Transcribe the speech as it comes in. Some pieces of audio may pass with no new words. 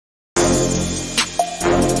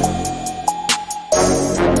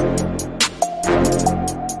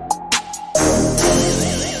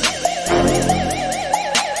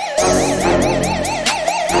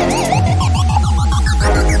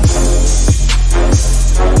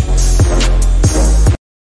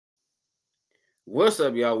What's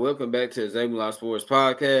up, y'all? Welcome back to the Zabula Sports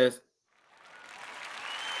Podcast.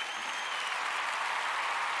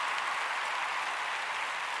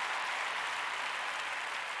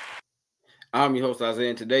 I'm your host, Isaiah,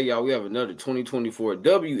 and today, y'all, we have another 2024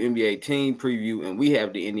 WNBA team preview, and we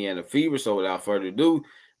have the Indiana Fever. So without further ado,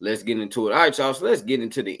 let's get into it. All right, y'all, so let's get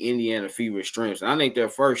into the Indiana Fever strengths. And I think their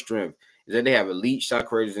first strength is that they have elite shot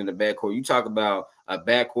creators in the backcourt. You talk about a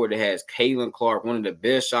backcourt that has Caitlin Clark, one of the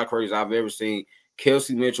best shot creators I've ever seen.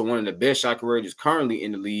 Kelsey Mitchell, one of the best shot creators currently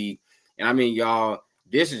in the league. And I mean, y'all,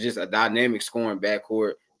 this is just a dynamic scoring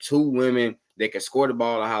backcourt. Two women that can score the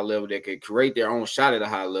ball at a high level, that can create their own shot at a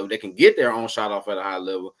high level, they can get their own shot off at a high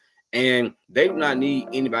level, and they do not need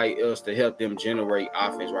anybody else to help them generate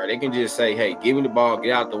offense, right? They can just say, hey, give me the ball,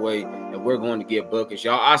 get out the way, and we're going to get buckets.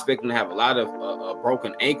 Y'all, I expect them to have a lot of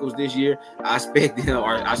broken ankles this year. I expect them,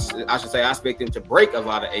 or I should say, I expect them to break a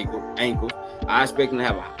lot of ankles. I expect them to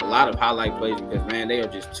have a lot of highlight plays because, man, they are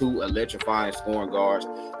just two electrifying scoring guards.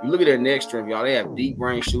 You look at their next strength, y'all, they have deep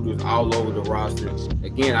range shooters all over the roster.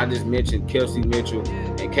 Again, I just mentioned Kelsey Mitchell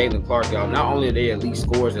and Caitlin Clark, y'all. Not only are they elite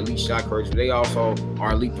scorers, elite shot creators, but they also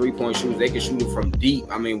are elite three-point shooters. They can shoot it from deep.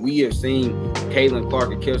 I mean, we have seen Caitlin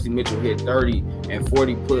Clark and Kelsey Mitchell hit 30 and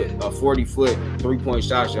 40-foot three-point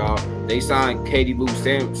shots, y'all. They signed Katie Lou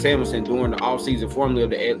Samuelson during the offseason formerly of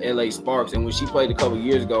the LA Sparks, and when she played a couple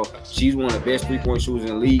years ago, she's one of the best three-point shooters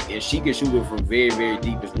in the league, and she can shoot it from very, very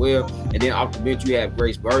deep as well. And then off the bench, you have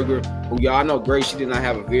Grace Berger, who y'all know Grace, she did not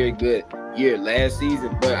have a very good year last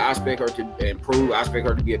season, but I expect her to improve. I expect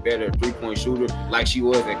her to be a better three-point shooter like she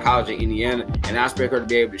was at college in Indiana, and I expect her to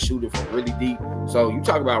be able to shoot it from really deep. So you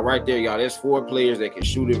talk about right there, y'all, there's four players that can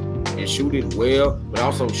shoot it and shoot it well, but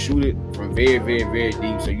also shoot it from very, very, very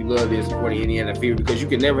deep. So you love this for the Indiana Fever because you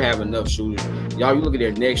can never have enough shooters. Y'all, you look at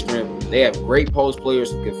their next strength, they have great post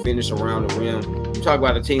players who can finish around the rim. You talk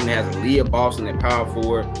about a team that has Leah Boston at power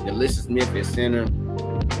forward, Alyssa Smith at center.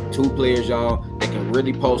 Two players, y'all, that can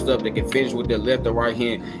really post up, that can finish with their left or right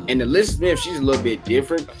hand. And Alyssa Smith, she's a little bit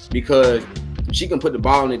different because she can put the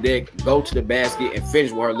ball on the deck, go to the basket, and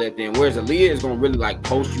finish with her left hand. Whereas Aaliyah is going to really like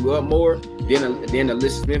post you up more than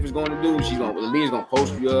Alyssa Smith is going to do. Aaliyah's going to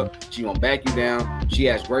post you up. She's going to back you down. She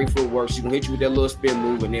has great footwork. She's going to hit you with that little spin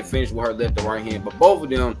move and then finish with her left or right hand. But both of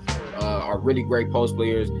them are really great post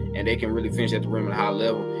players, and they can really finish at the rim at a high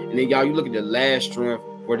level. And then, y'all, you look at the last strength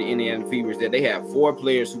for the Indiana Fever is that they have four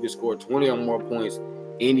players who can score 20 or more points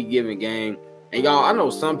any given game. And y'all, I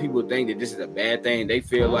know some people think that this is a bad thing. They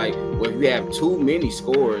feel like, well, if you have too many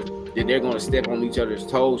scorers, that they're going to step on each other's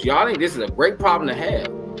toes. Y'all, I think this is a great problem to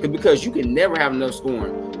have because you can never have enough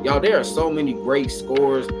scoring. Y'all, there are so many great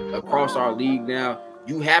scorers across our league now.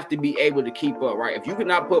 You have to be able to keep up, right? If you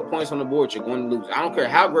cannot put points on the board, you're going to lose. I don't care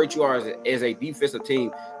how great you are as a defensive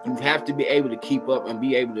team. You have to be able to keep up and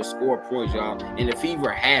be able to score points, y'all. And the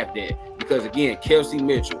Fever have that because, again, Kelsey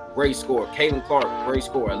Mitchell, great scorer. Caitlin Clark, great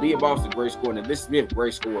scorer. Leah Boston, great scorer. And Alyssa Smith,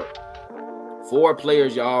 great scorer. Four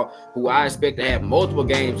players, y'all, who I expect to have multiple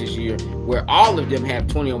games this year where all of them have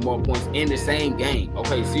 20 or more points in the same game.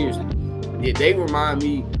 Okay, seriously. They remind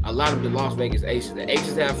me a lot of the Las Vegas Aces. The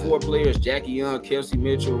Aces have four players: Jackie Young, Kelsey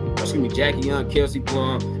Plum,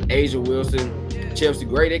 Asia Wilson, Chelsea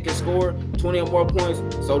Gray. They can score 20 or more points.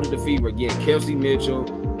 So did the Fever. Again, Kelsey Mitchell,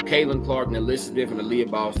 Caitlin Clark, and Alyssa Smith, and Leah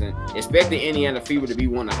Boston. Expect the Indiana Fever to be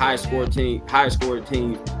one of the highest scoring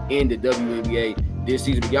teams in the WNBA this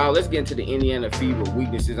season. But y'all, let's get into the Indiana Fever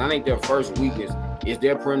weaknesses. I think their first weakness is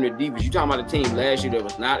their perimeter defense. You're talking about a team last year that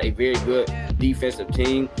was not a very good defensive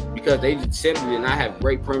team because they simply did not have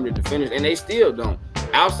great perimeter defenders, and they still don't.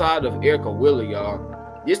 Outside of Erica Wheeler, y'all,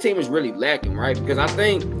 this team is really lacking, right? Because I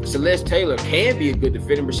think Celeste Taylor can be a good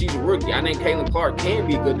defender, but she's a rookie. I think Caitlin Clark can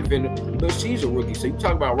be a good defender, but she's a rookie. So you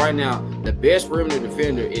talk about right now, the best perimeter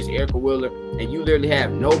defender is Erica Wheeler, and you literally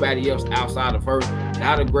have nobody else outside of her.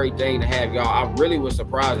 Not a great thing to have, y'all. I really was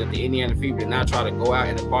surprised that the Indiana Fever did not try to go out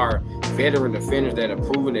and acquire veteran defenders that have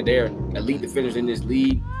proven that they're elite defenders in this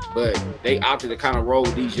league, but they opted to kind of roll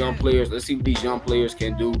with these young players. Let's see what these young players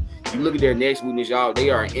can do. You look at their next weakness, y'all, they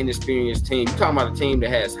are an inexperienced team. You're talking about a team that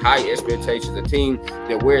has high expectations, a team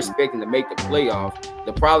that we're expecting to make the playoffs.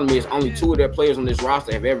 The problem is only two of their players on this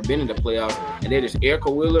roster have ever been in the playoffs, and that is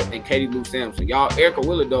Erica Wheeler and Katie Lou Samuelson. Y'all, Erica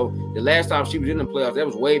Wheeler, though, the last time she was in the playoffs, that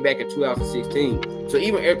was way back in 2016. So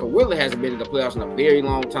even Erica Wheeler hasn't been in the playoffs in a very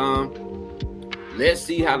long time. Let's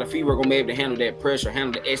see how the Fever are going to be able to handle that pressure,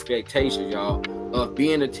 handle the expectations, y'all, of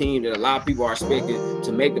being a team that a lot of people are expecting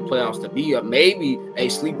to make the playoffs, to be maybe a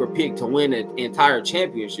sleeper pick to win an entire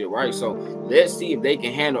championship, right? So let's see if they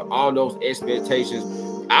can handle all those expectations.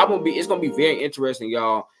 It's going to be very interesting,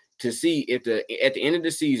 y'all, to see if at the end of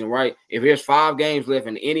the season, right, if there's 5 games left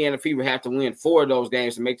and the Indiana Fever have to win 4 of those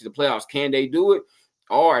games to make it to the playoffs, can they do it?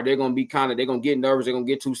 Or they're going to be they're going to get nervous, they're going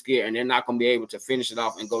to get too scared, and they're not going to be able to finish it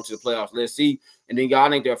off and go to the playoffs. Let's see. And then y'all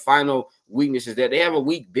think their final weakness is that they have a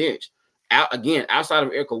weak bench. Outside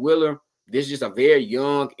of Erica Wheeler, this is just a very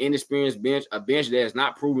young, inexperienced bench, a bench that has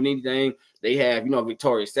not proven anything. They have,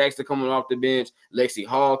 Victoria Saxton coming off the bench, Lexi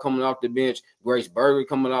Hall coming off the bench, Grace Berger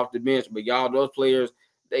coming off the bench. But y'all, those players,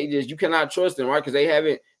 you cannot trust them, right? Because they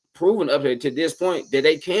haven't proven up to this point that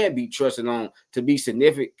they can be trusted on to be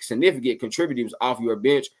significant contributors off your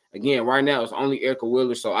bench. Again, right now it's only Erica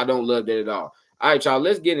Wheeler, so I don't love that at all. All right, y'all,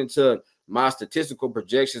 let's get into my statistical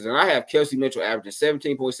projections. And I have Kelsey Mitchell averaging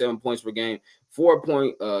 17.7 points per game,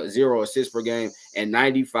 4.0 assists per game, and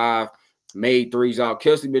 95 made threes out.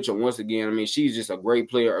 Kelsey Mitchell, once again, I mean, she's just a great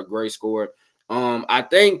player, a great scorer. I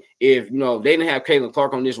think if, they didn't have Caitlin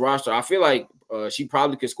Clark on this roster, I feel like she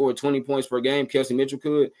probably could score 20 points per game. Kelsey Mitchell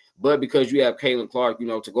could. But because you have Caitlin Clark,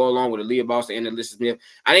 to go along with Aaliyah Boston and Alyssa Smith,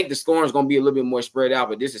 I think the scoring is going to be a little bit more spread out,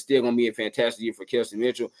 but this is still going to be a fantastic year for Kelsey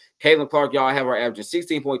Mitchell. Caitlin Clark, y'all have her averaging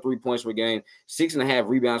 16.3 points per game, 6.5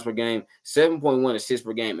 rebounds per game, 7.1 assists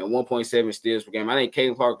per game, and 1.7 steals per game. I think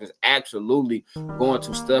Caitlin Clark is absolutely going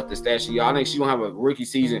to stuff the stat sheet. I think she's going to have a rookie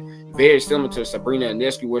season very similar to Sabrina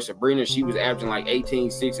Ionescu, where Sabrina, she was averaging like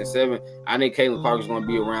 18, 6, and 7. I think Caitlin Clark is going to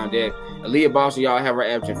be around that. Aaliyah Boston, y'all have her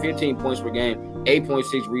averaging 15 points per game,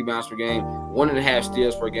 8.6 rebounds per game, 1.5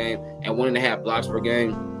 steals per game, and 1.5 blocks per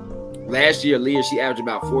game. Last year, Leah, she averaged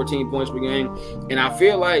about 14 points per game. And I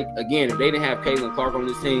feel like, again, if they didn't have Caitlin Clark on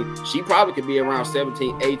this team, she probably could be around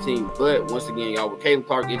 17, 18. But once again, y'all, with Caitlin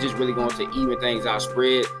Clark, it's just really going to even things out,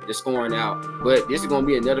 spread the scoring out. But this is going to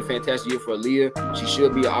be another fantastic year for Aaliyah. She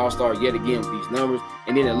should be an all-star yet again with these numbers.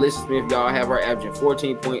 And then Alyssa Smith, y'all have her averaging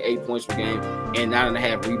 14.8 points per game and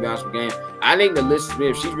 9.5 rebounds per game. I think Alyssa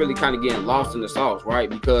Smith, she's really kind of getting lost in the sauce, right?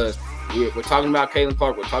 Because we're talking about Caitlin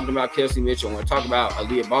Clark, we're talking about Kelsey Mitchell, and we're talking about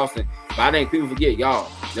Aaliyah Boston. But I think people forget, y'all,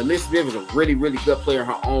 Alyssa Smith is a really, really good player in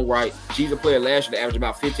her own right. She's a player last year that averaged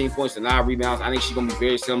about 15 points and 9 rebounds. I think she's going to be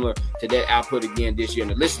very similar to that output again this year.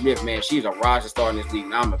 And Alyssa Smith, man, she's a rising star in this league,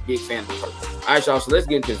 and I'm a big fan of her. All right, y'all, so let's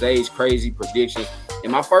get into today's crazy predictions.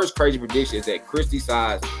 And my first crazy prediction is that Christy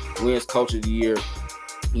Sides wins Coach of the Year.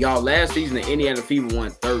 Y'all, last season, the Indiana Fever won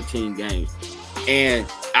 13 games. And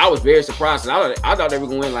I was very surprised. I thought they were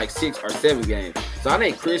going to win like 6 or 7 games. So I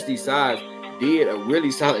think Christy Sides did a really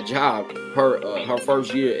solid job her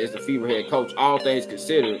first year as the Fever head coach, all things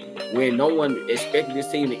considered, when no one expected this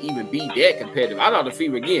team to even be that competitive. I thought the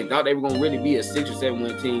Fever, again, thought they were going to really be a 6 or 7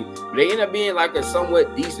 win team. But they ended up being like a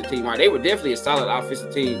somewhat decent team. Right? They were definitely a solid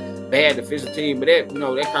offensive team, bad defensive team, but that,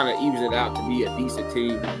 that kind of evens it out to be a decent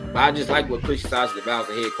team. But I just like what Christy Sides is about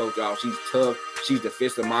as a head coach, y'all. She's tough. She's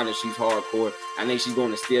defensive minded. She's hardcore. I think she's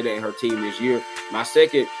going to steal that in her team this year. My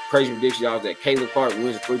second crazy prediction, y'all, is that Caitlin Clark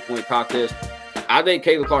wins the 3-point contest. I think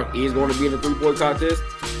Caitlin Clark is going to be in the 3-point contest.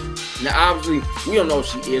 Now, obviously, we don't know if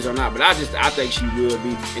she is or not, but I think she will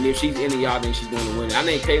be. And if she's in it, y'all think she's going to win it. I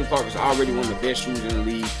think Caitlin Clark is already one of the best shooters in the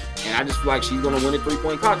league. And I just feel like she's going to win the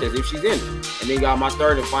 3-point contest if she's in it. And then, y'all, my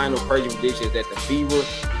third and final crazy prediction is that the Fever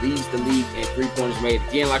leads the league in 3-pointers made.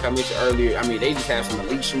 Again, like I mentioned earlier, I mean, they just have some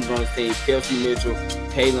elite shooters on this team. Kelsey Mitchell,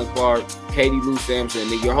 Caitlin Clark, Katie Lou Sampson.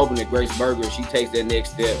 And then you're hoping that Grace Berger, she takes that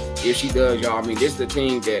next step. If she does, y'all, I mean, this is a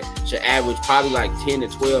team that should average probably like 10 to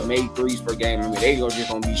 12 made threes per game. I mean, they're just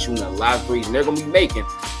going to be shooting a lot of threes, and they're going to be making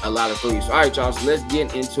a lot of threes. So, all right, y'all, so let's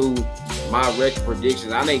get into my record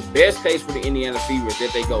predictions. I think best case for the Indiana Fever is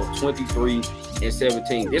that they go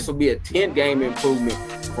 23-17. This will be a 10-game improvement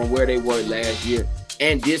from where they were last year.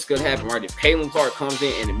 And this could happen, right? If Caitlin Clark comes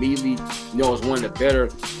in and immediately, is one of the better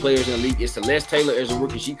players in the league. If Celeste Taylor as a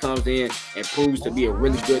rookie, she comes in and proves to be a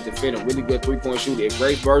really good defender, really good 3-point shooter. If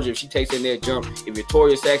Grace Berger, if she takes in that jump, if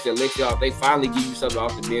Victoria Saxton, Alexia, if they finally give you something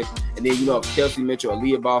off the bench, and then, if Kelsey Mitchell,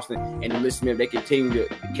 Aaliyah Boston, and Alyssa Smith, they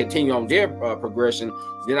continue on their progression,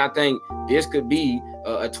 then I think this could be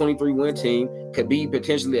a 23-win team, could be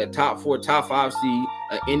potentially a top 4, top 5 seed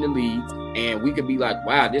in the league. And we could be like,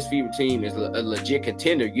 wow, this Fever team is a legit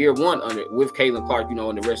contender year one with Caitlin Clark, and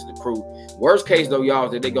the rest of the crew. Worst case, though, y'all,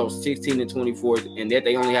 is that they go 16-24 and that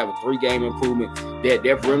they only have a 3-game improvement. That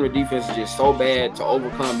their perimeter defense is just so bad to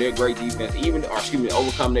overcome their great defense,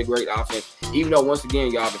 overcome their great offense. Even though, once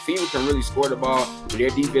again, y'all, the Fever can really score the ball, but their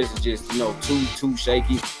defense is just, too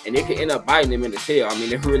shaky. And it could end up biting them in the tail. I mean,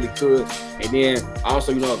 they really could. And then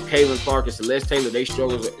also, if Caitlin Clark and Celeste Taylor, they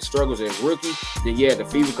struggles as rookies, then yeah, the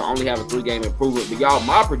Fever can only have a 3-game improvement. But y'all,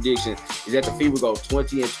 my prediction is that the Fever go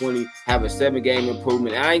 20-20, have a 7-game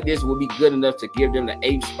improvement. And I think this will be good enough to give them the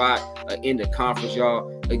 8th spot in the conference,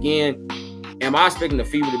 y'all. Again, Am I expecting the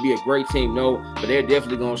Fever to be a great team? No, but they're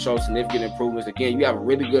definitely going to show significant improvements. Again, you have a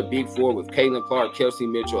really good big four with Caitlin Clark, Kelsey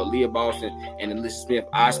Mitchell, Aaliyah Boston, and Alyssa Smith.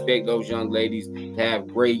 I expect those young ladies to have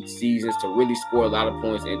great seasons, to really score a lot of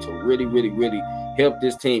points, and to really help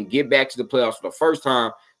this team get back to the playoffs for the first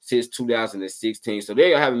time since 2016. So there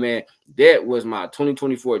you have it, man. That was my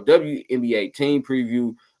 2024 WNBA team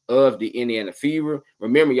preview of the Indiana Fever.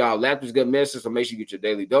 Remember, y'all, laughter's good medicine, so make sure you get your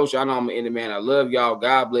daily dose. Y'all know I'm an Indiana man. I love y'all.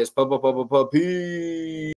 God bless.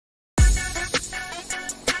 Peace.